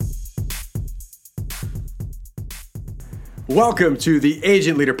Welcome to the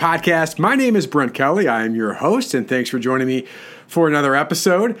Agent Leader Podcast. My name is Brent Kelly. I am your host, and thanks for joining me for another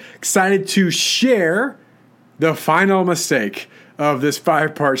episode. Excited to share the final mistake of this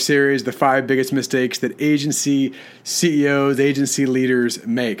 5-part series, the 5 biggest mistakes that agency CEOs, agency leaders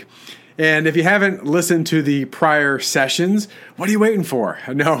make. And if you haven't listened to the prior sessions, what are you waiting for?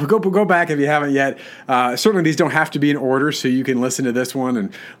 No, go back if you haven't yet. Certainly these don't have to be in order, so you can listen to this one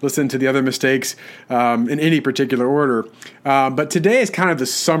and listen to the other mistakes in any particular order. But today is kind of the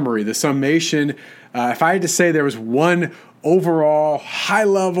summary, the summation. If I had to say there was one overall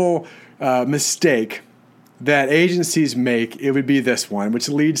high-level mistake that agencies make, it would be this one, which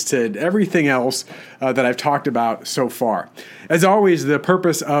leads to everything else that I've talked about so far. As always, the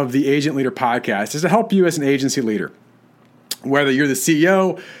purpose of the Agent Leader Podcast is to help you as an agency leader. Whether you're the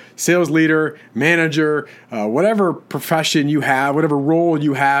CEO, sales leader, manager, whatever profession you have, whatever role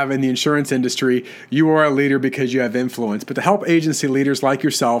you have in the insurance industry, you are a leader because you have influence. But to help agency leaders like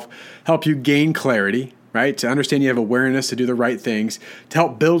yourself help you gain clarity, right? To understand you have awareness to do the right things, to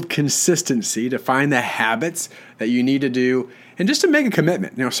help build consistency, to find the habits that you need to do, and just to make a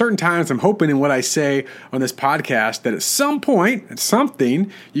commitment. Certain times I'm hoping in what I say on this podcast that at some point, at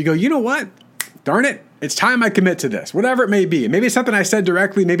something, you go, you know what? Darn it. It's time I commit to this, whatever it may be. Maybe it's something I said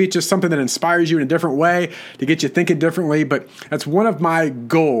directly. Maybe it's just something that inspires you in a different way to get you thinking differently. But that's one of my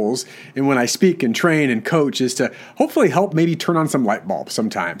goals. And when I speak and train and coach is to hopefully help maybe turn on some light bulbs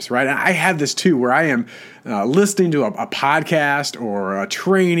sometimes, right? And I have this too, where I am listening to a podcast or a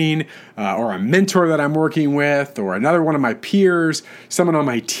training or a mentor that I'm working with or another one of my peers, someone on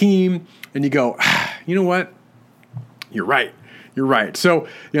my team. And you go, you know what? You're right. You're right. So,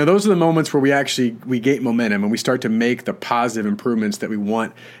 those are the moments where we gain momentum and we start to make the positive improvements that we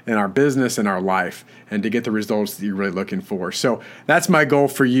want in our business and our life and to get the results that you're really looking for. So that's my goal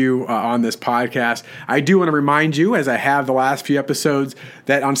for you on this podcast. I do want to remind you, as I have the last few episodes,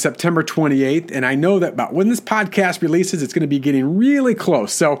 that on September 28th, and I know that about when this podcast releases, it's going to be getting really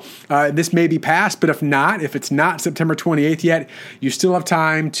close. So this may be past, but if it's not September 28th yet, you still have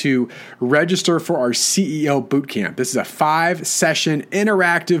time to register for our CEO Bootcamp. This is a 5-session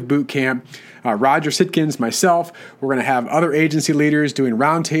interactive boot camp. Roger Sitkins, myself, we're going to have other agency leaders doing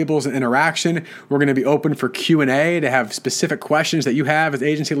roundtables and interaction. We're going to be open for Q&A to have specific questions that you have as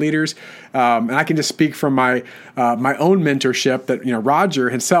agency leaders. And I can just speak from my own mentorship that Roger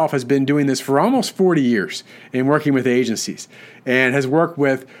himself has been doing this for almost 40 years in working with agencies and has worked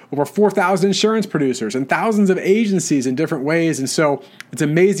with over 4,000 insurance producers and thousands of agencies in different ways. And so it's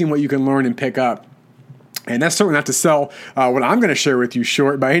amazing what you can learn and pick up. And that's certainly not to sell what I'm going to share with you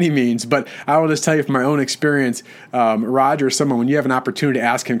short by any means, but I will just tell you from my own experience, Roger is someone, when you have an opportunity to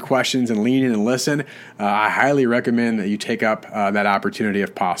ask him questions and lean in and listen, I highly recommend that you take up that opportunity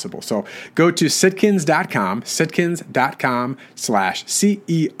if possible. So go to sitkins.com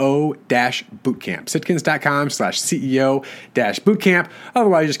 /CEO-bootcamp, sitkins.com/CEO-bootcamp.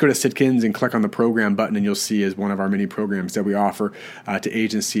 Otherwise, just go to Sitkins and click on the program button and you'll see as one of our many programs that we offer to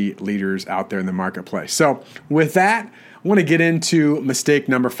agency leaders out there in the marketplace. So with that, I want to get into mistake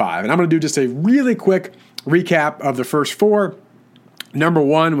number 5. And I'm going to do just a really quick recap of the first 4. Number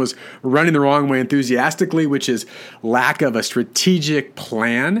 1 was running the wrong way enthusiastically, which is lack of a strategic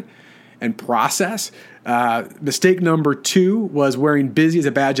plan and process. Mistake number 2 was wearing busy as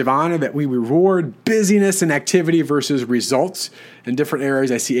a badge of honor, that we reward busyness and activity versus results. In different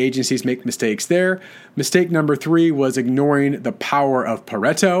areas, I see agencies make mistakes there. Mistake number 3 was ignoring the power of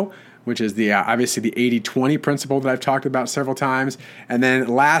Pareto, which is the obviously the 80-20 principle that I've talked about several times. And then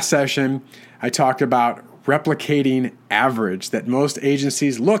last session, I talked about replicating average, that most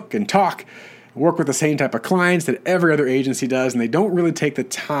agencies look and work with the same type of clients that every other agency does, and they don't really take the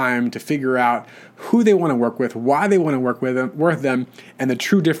time to figure out who they want to work with, why they want to work with them, and the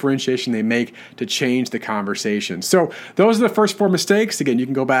true differentiation they make to change the conversation. So those are the first 4 mistakes. Again, you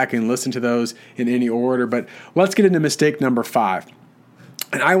can go back and listen to those in any order, but let's get into mistake number 5.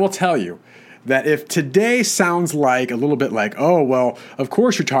 And I will tell you that if today sounds like a little bit like, oh, well, of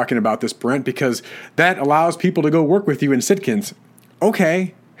course you're talking about this, Brent, because that allows people to go work with you in Sitkins.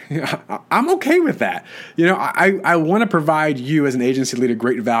 Okay, I'm okay with that. I want to provide you as an agency leader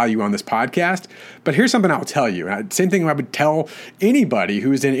great value on this podcast, but here's something I'll tell you. Same thing I would tell anybody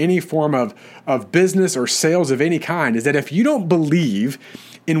who's in any form of business or sales of any kind, is that if you don't believe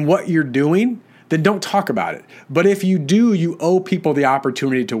in what you're doing, then don't talk about it. But if you do, you owe people the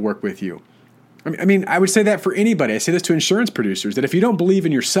opportunity to work with you. I mean, I would say that for anybody. I say this to insurance producers, that if you don't believe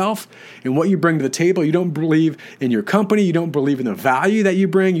in yourself and what you bring to the table, you don't believe in your company, you don't believe in the value that you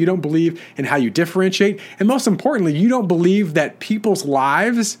bring, you don't believe in how you differentiate, and most importantly, you don't believe that people's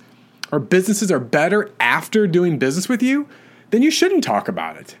lives or businesses are better after doing business with you, then you shouldn't talk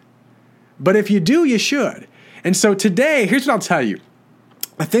about it. But if you do, you should. And so today, here's what I'll tell you.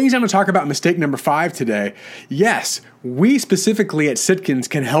 The things I'm going to talk about in mistake number 5 today, yes, we specifically at Sitkins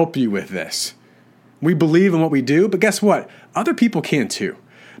can help you with this. We believe in what we do, but guess what? Other people can too.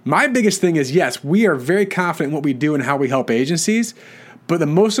 My biggest thing is, yes, we are very confident in what we do and how we help agencies, but the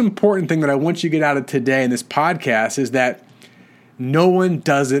most important thing that I want you to get out of today in this podcast is that no one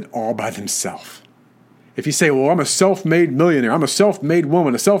does it all by themselves. If you say, well, I'm a self-made millionaire, I'm a self-made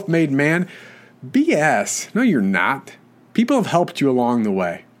woman, a self-made man, BS. No, you're not. People have helped you along the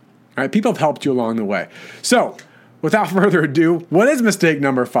way. All right, people have helped you along the way. So, without further ado, what is mistake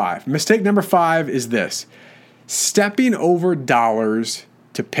number 5? Mistake number 5 is this: stepping over dollars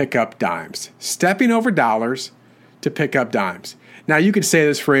to pick up dimes. Stepping over dollars to pick up dimes. Now, you could say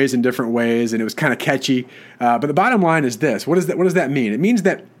this phrase in different ways, and it was kind of catchy, but the bottom line is this. What does that mean? It means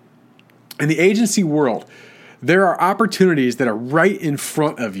that in the agency world, there are opportunities that are right in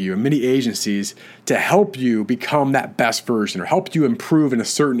front of you in many agencies to help you become that best version or help you improve in a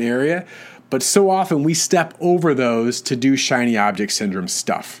certain area. But so often we step over those to do shiny object syndrome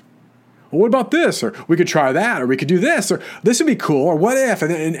stuff. Well, what about this? Or we could try that, or we could do this, or this would be cool, or what if?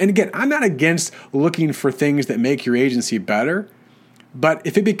 And again, I'm not against looking for things that make your agency better. But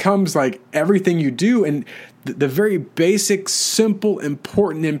if it becomes like everything you do and the very basic, simple,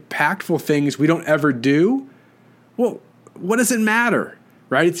 important, impactful things we don't ever do, well, what does it matter,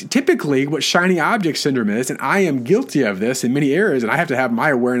 right? It's typically what shiny object syndrome is, and I am guilty of this in many areas, and I have to have my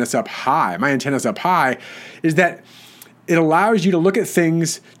awareness up high, my antennas up high, is that it allows you to look at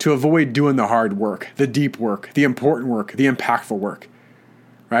things to avoid doing the hard work, the deep work, the important work, the impactful work,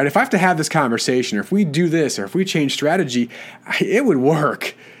 right? If I have to have this conversation, or if we do this, or if we change strategy, it would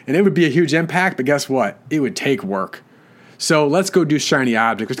work, and it would be a huge impact, but guess what? It would take work. So let's go do shiny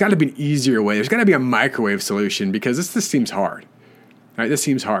object. There's got to be an easier way. There's got to be a microwave solution because this seems hard. All right, this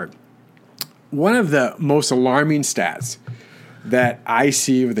seems hard. One of the most alarming stats that I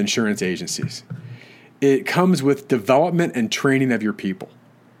see with insurance agencies, it comes with development and training of your people,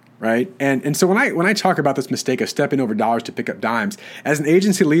 right? And so when I talk about this mistake of stepping over dollars to pick up dimes, as an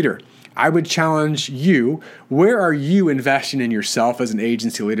agency leader, I would challenge you, where are you investing in yourself as an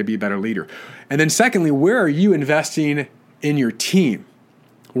agency leader to be a better leader? And then secondly, where are you investing in your team,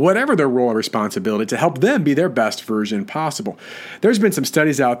 whatever their role or responsibility, to help them be their best version possible? There's been some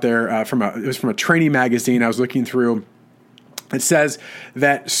studies out there it was from a training magazine I was looking through. It says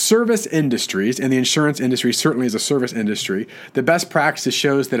that service industries, and the insurance industry certainly is a service industry, the best practice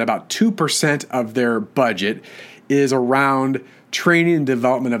shows that about 2% of their budget is around training and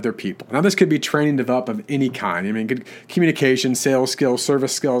development of their people. Now, this could be training and development of any kind. I mean, good communication, sales skills,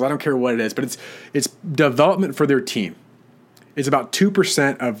 service skills, I don't care what it is, but it's development for their team. It's about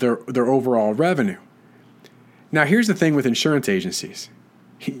 2% of their overall revenue. Now, here's the thing with insurance agencies.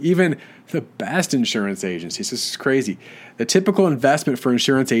 Even the best insurance agencies, this is crazy. The typical investment for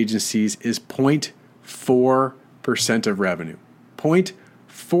insurance agencies is 0.4% of revenue.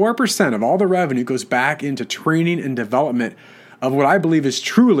 0.4% of all the revenue goes back into training and development of what I believe is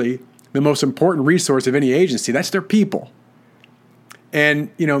truly the most important resource of any agency. That's their people.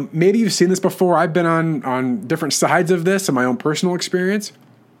 And, maybe you've seen this before. I've been on different sides of this in my own personal experience.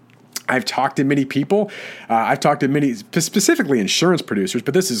 I've talked to many people. I've talked to many, specifically insurance producers,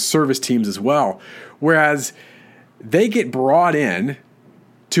 but this is service teams as well. Whereas they get brought in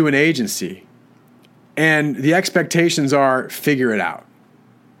to an agency and the expectations are figure it out.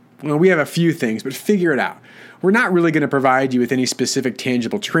 Well, we have a few things, but figure it out. We're not really going to provide you with any specific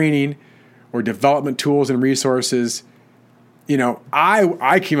tangible training or development tools and resources.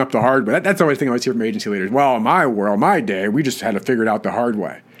 I came up the hard way. That's always the thing I always hear from agency leaders. Well, in my world, my day, we just had to figure it out the hard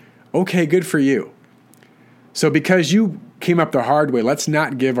way. Okay, good for you. So because you came up the hard way, let's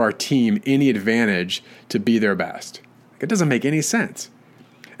not give our team any advantage to be their best. It doesn't make any sense.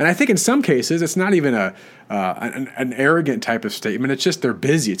 And I think in some cases, it's not even an arrogant type of statement. It's just they're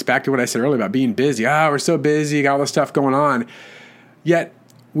busy. It's back to what I said earlier about being busy. We're so busy, got all this stuff going on. Yet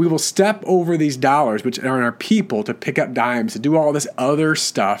we will step over these dollars, which are in our people, to pick up dimes, to do all this other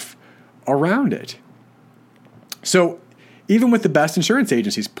stuff around it. So even with the best insurance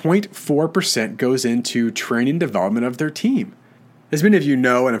agencies, 0.4% goes into training and development of their team. As many of you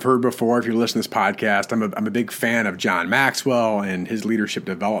know and have heard before, if you're listening to this podcast, I'm a big fan of John Maxwell and his leadership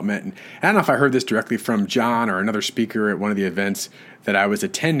development. And I don't know if I heard this directly from John or another speaker at one of the events that I was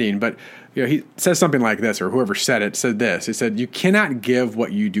attending, but he says something like this, or whoever said it said this. He said, "You cannot give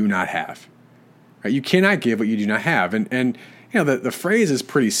what you do not have." Right? You cannot give what you do not have. And the phrase is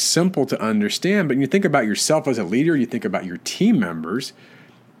pretty simple to understand, but when you think about yourself as a leader, you think about your team members,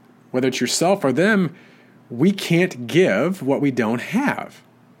 whether it's yourself or them, we can't give what we don't have.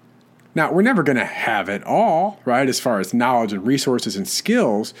 Now, we're never going to have it all, right, as far as knowledge and resources and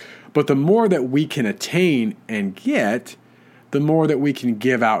skills, but the more that we can attain and get, the more that we can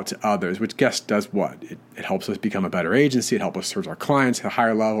give out to others, which guess does what? It helps us become a better agency. It helps us serve our clients at a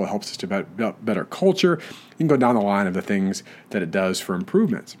higher level. It helps us to better culture. You can go down the line of the things that it does for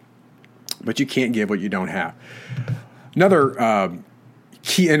improvements. But you can't give what you don't have. Another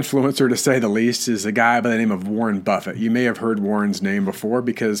key influencer, to say the least, is a guy by the name of Warren Buffett. You may have heard Warren's name before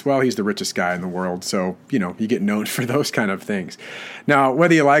because, well, he's the richest guy in the world. So, you get known for those kind of things. Now,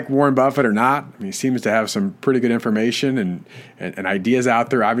 whether you like Warren Buffett or not, he seems to have some pretty good information and ideas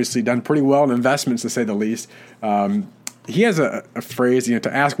out there. Obviously done pretty well in investments, to say the least. He has a phrase,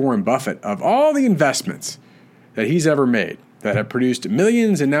 to ask Warren Buffett, of all the investments that he's ever made that have produced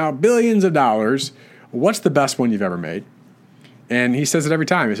millions and now billions of dollars, what's the best one you've ever made? And he says it every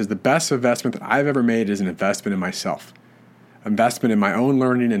time. He says, the best investment that I've ever made is an investment in myself, investment in my own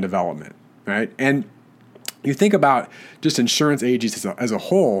learning and development, right? And you think about just insurance agents as a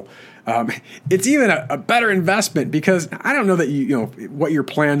whole, it's even a better investment because I don't know that you know what your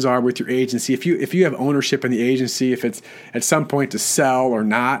plans are with your agency. If you have ownership in the agency, if it's at some point to sell or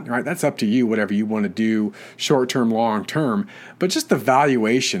not, right? That's up to you, whatever you want to do, short term, long term. But just the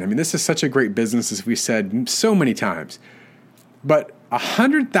valuation. This is such a great business, as we said so many times. But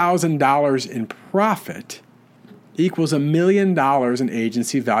 $100,000 in profit equals $1 million in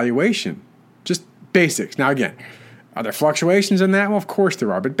agency valuation. Just basics. Now, again, are there fluctuations in that? Well, of course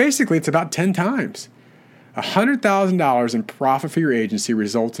there are. But basically, it's about 10 times. $100,000 in profit for your agency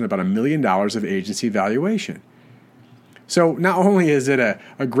results in about $1 million of agency valuation. So not only is it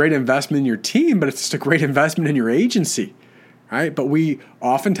a great investment in your team, but it's just a great investment in your agency. Right? But we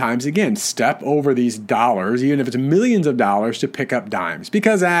oftentimes, again, step over these dollars, even if it's millions of dollars, to pick up dimes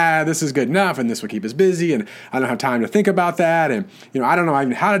because, this is good enough and this will keep us busy and I don't have time to think about that and, I don't know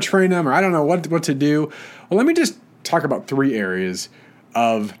even how to train them or I don't know what to do. Well, let me just talk about 3 areas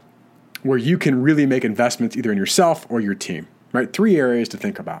of where you can really make investments either in yourself or your team, right? 3 areas to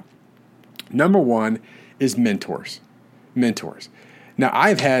think about. Number 1 is mentors. Now,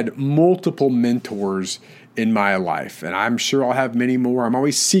 I've had multiple mentors in my life, and I'm sure I'll have many more. I'm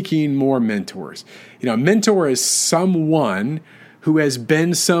always seeking more mentors. A mentor is someone who has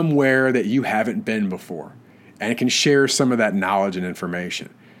been somewhere that you haven't been before and can share some of that knowledge and information.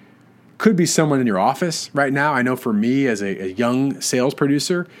 Could be someone in your office right now. I know for me as a young sales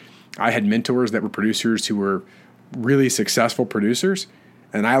producer, I had mentors that were producers who were really successful producers,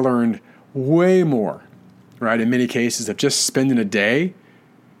 and I learned way more, right, in many cases of just spending a day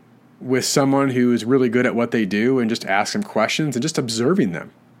with someone who is really good at what they do and just ask them questions and just observing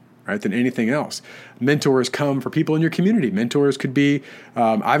them, right, than anything else. Mentors come for people in your community. Mentors could be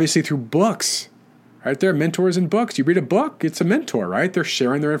obviously through books, right? There are mentors in books. You read a book, it's a mentor, right? They're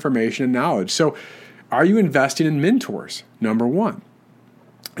sharing their information and knowledge. So are you investing in mentors? Number 1.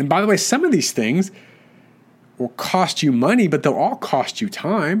 And by the way, some of these things will cost you money, but they'll all cost you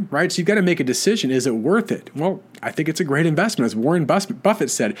time, right? So you've got to make a decision. Is it worth it? Well, I think it's a great investment. As Warren Buffett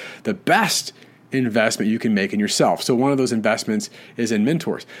said, the best investment you can make in yourself. So one of those investments is in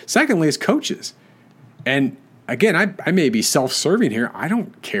mentors. Secondly is coaches. And again, I may be self-serving here. I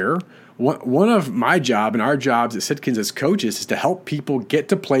don't care. One of my job and our jobs at Sitkins as coaches is to help people get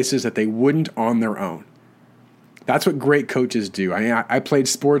to places that they wouldn't on their own. That's what great coaches do. I played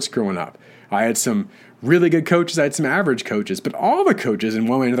sports growing up. I had some really good coaches. I had some average coaches. But all the coaches in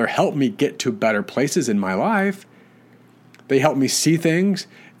one way or another helped me get to better places in my life. They helped me see things.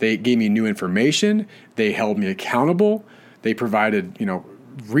 They gave me new information. They held me accountable. They provided,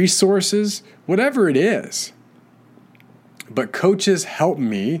 resources, whatever it is. But coaches help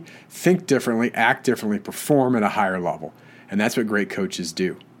me think differently, act differently, perform at a higher level. And that's what great coaches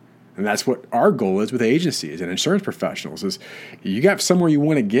do. And that's what our goal is with agencies and insurance professionals is you got somewhere you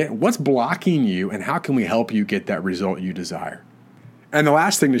want to get. What's blocking you and how can we help you get that result you desire? And the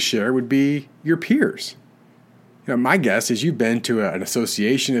last thing to share would be your peers. My guess is you've been to an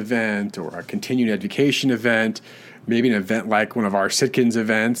association event or a continuing education event, maybe an event like one of our Sitkins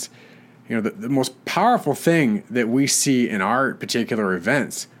events. The most powerful thing that we see in our particular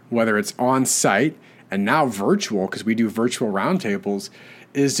events, whether it's on site and now virtual, because we do virtual roundtables,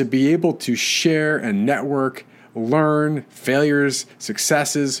 is to be able to share and network, learn failures,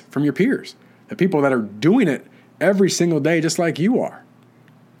 successes from your peers, the people that are doing it every single day just like you are.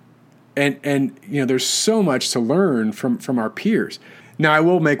 And there's so much to learn from our peers. Now, I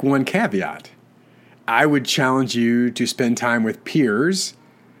will make one caveat. I would challenge you to spend time with peers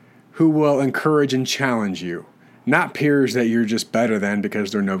who will encourage and challenge you, not peers that you're just better than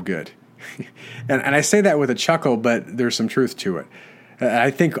because they're no good. And I say that with a chuckle, but there's some truth to it.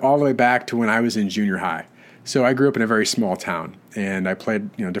 I think all the way back to when I was in junior high. So I grew up in a very small town, and I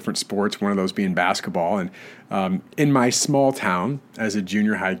played different sports, one of those being basketball. And in my small town, as a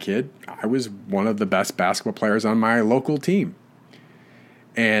junior high kid, I was one of the best basketball players on my local team.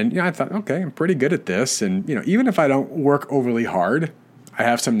 And I thought, okay, I'm pretty good at this. And even if I don't work overly hard, I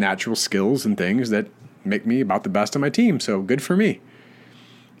have some natural skills and things that make me about the best on my team. So good for me.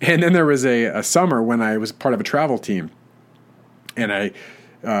 And then there was a summer when I was part of a travel team, and I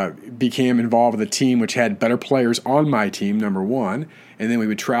became involved with a team which had better players on my team, number one, and then we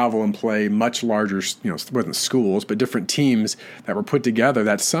would travel and play much larger, it wasn't schools, but different teams that were put together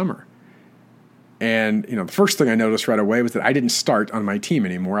that summer. And, the first thing I noticed right away was that I didn't start on my team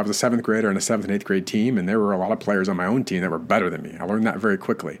anymore. I was a seventh grader on a 7th and 8th grade team, and there were a lot of players on my own team that were better than me. I learned that very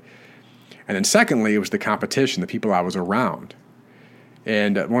quickly. And then secondly, it was the competition, the people I was around.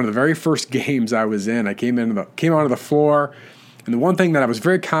 And one of the very first games I was in, I came onto the floor, and the one thing that I was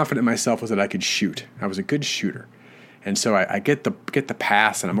very confident in myself was that I could shoot. I was a good shooter. And so I get the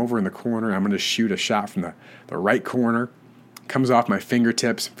pass, and I'm over in the corner, and I'm going to shoot a shot from the right corner. Comes off my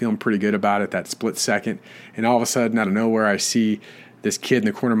fingertips, feeling pretty good about it that split second. And all of a sudden, out of nowhere, I see this kid in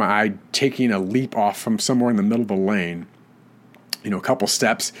the corner of my eye taking a leap off from somewhere in the middle of the lane. A couple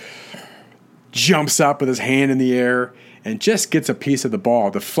steps, jumps up with his hand in the air, and just gets a piece of the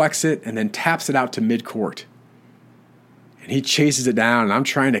ball, deflects it, and then taps it out to midcourt. And he chases it down, and I'm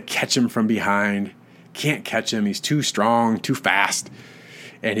trying to catch him from behind. Can't catch him. He's too strong, too fast.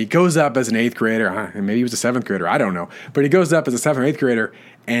 And he goes up as an 8th grader, and maybe he was a 7th grader, I don't know. But he goes up as a 7th or 8th grader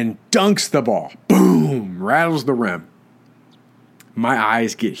and dunks the ball. Boom! Rattles the rim. My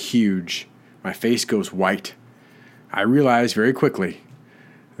eyes get huge. My face goes white. I realized very quickly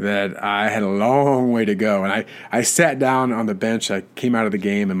that I had a long way to go. And I sat down on the bench. I came out of the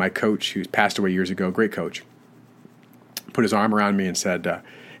game, and my coach, who passed away years ago, great coach, put his arm around me and said,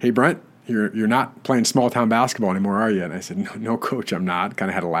 hey, Brent, you're not playing small-town basketball anymore, are you? And I said, no, Coach, I'm not. Kind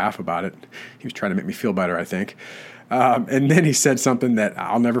of had a laugh about it. He was trying to make me feel better, I think. And then he said something that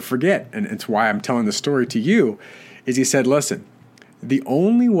I'll never forget, and it's why I'm telling the story to you, is he said, listen, the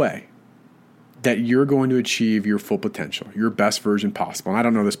only way that you're going to achieve your full potential, your best version possible, and I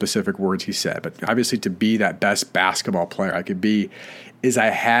don't know the specific words he said, but obviously to be that best basketball player I could be, is I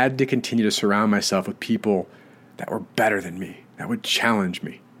had to continue to surround myself with people that were better than me, that would challenge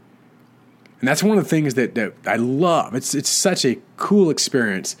me. And that's one of the things that I love. It's such a cool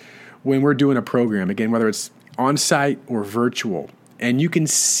experience when we're doing a program, again, whether it's on-site or virtual, and you can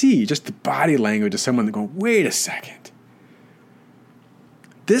see just the body language of someone that going, wait a second.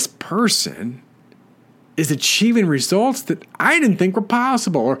 This person is achieving results that I didn't think were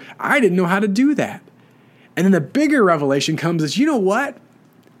possible, or I didn't know how to do that. And then the bigger revelation comes is, you know what?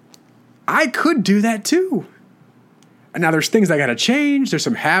 I could do that too. And now there's things I got to change. There's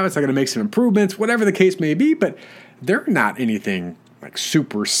some habits I got to make some improvements, whatever the case may be, but they're not anything like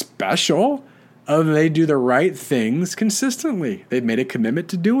super special other than they do the right things consistently. They've made a commitment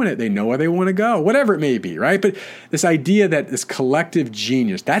to doing it. They know where they want to go, whatever it may be, right? But this idea that this collective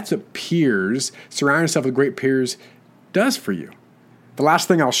genius, that's what peers, surrounding yourself with great peers, does for you. The last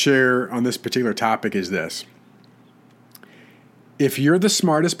thing I'll share on this particular topic is this. If you're the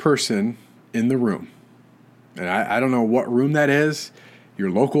smartest person in the room, and I don't know what room that is,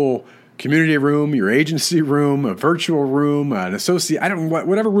 your local community room, your agency room, a virtual room, an associate, I don't know,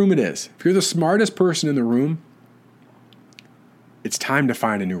 whatever room it is. If you're the smartest person in the room, it's time to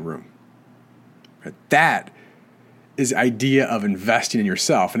find a new room. That is the idea of investing in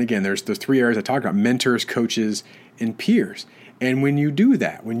yourself. And again, there's those 3 areas I talked about: mentors, coaches, and peers. And when you do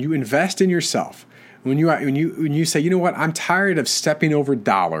that, when you invest in yourself, when you say, you know what, I'm tired of stepping over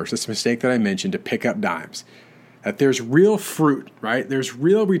dollars, that's a mistake that I mentioned, to pick up dimes, that there's real fruit, right? There's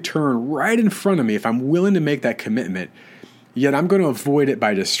real return right in front of me if I'm willing to make that commitment, yet I'm going to avoid it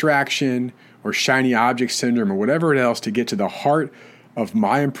by distraction or shiny object syndrome or whatever else to get to the heart of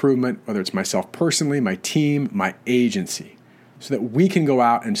my improvement, whether it's myself personally, my team, my agency, so that we can go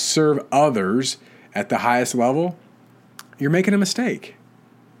out and serve others at the highest level. You're making a mistake,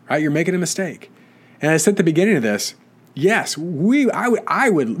 right? You're making a mistake. And I said at the beginning of this, yes, we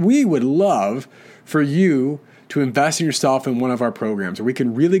would love for you to invest in yourself in one of our programs where we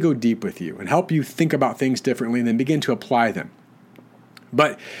can really go deep with you and help you think about things differently and then begin to apply them.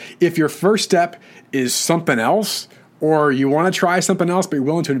 But if your first step is something else, or you want to try something else, but you're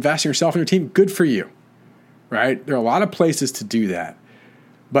willing to invest in yourself and your team, good for you, right? There are a lot of places to do that.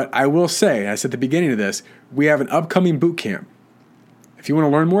 But I will say, as I said at the beginning of this, we have an upcoming boot camp. If you want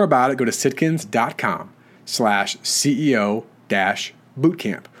to learn more about it, go to sitkins.com,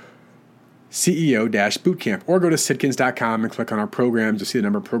 CEO-bootcamp. CEO-bootcamp. Or go to Sitkins.com and click on our programs to see the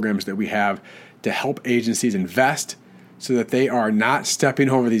number of programs that we have to help agencies invest so that they are not stepping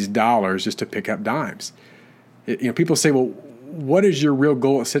over these dollars just to pick up dimes. People say, well, what is your real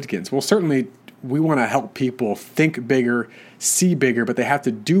goal at Sitkins? Well, certainly we want to help people think bigger, see bigger, but they have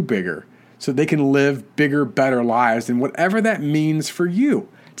to do bigger so they can live bigger, better lives, and whatever that means for you.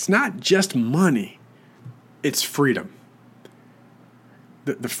 It's not just money. It's freedom.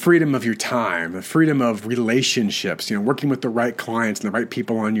 The freedom of your time, the freedom of relationships, working with the right clients and the right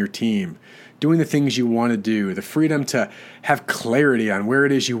people on your team, doing the things you want to do, the freedom to have clarity on where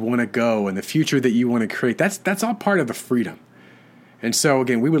it is you want to go and the future that you want to create. That's all part of the freedom. And so,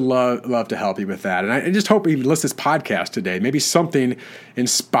 again, we would love to help you with that. And I just hope you listen to this podcast today. Maybe something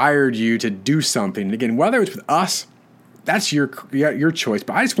inspired you to do something. And again, whether it's with us, that's your choice.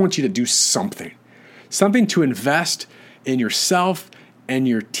 But I just want you to do something to invest in yourself and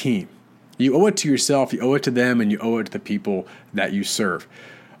your team. You owe it to yourself, you owe it to them, and you owe it to the people that you serve.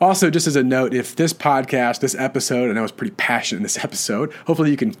 Also, just as a note, if this podcast, this episode, and I was pretty passionate in this episode, hopefully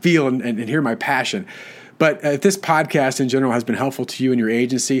you can feel and hear my passion. But if this podcast in general has been helpful to you and your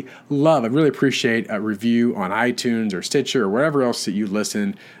agency, I really appreciate a review on iTunes or Stitcher or wherever else that you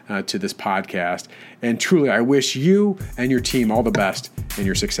listen to this podcast. And truly, I wish you and your team all the best in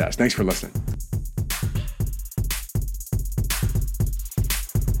your success. Thanks for listening.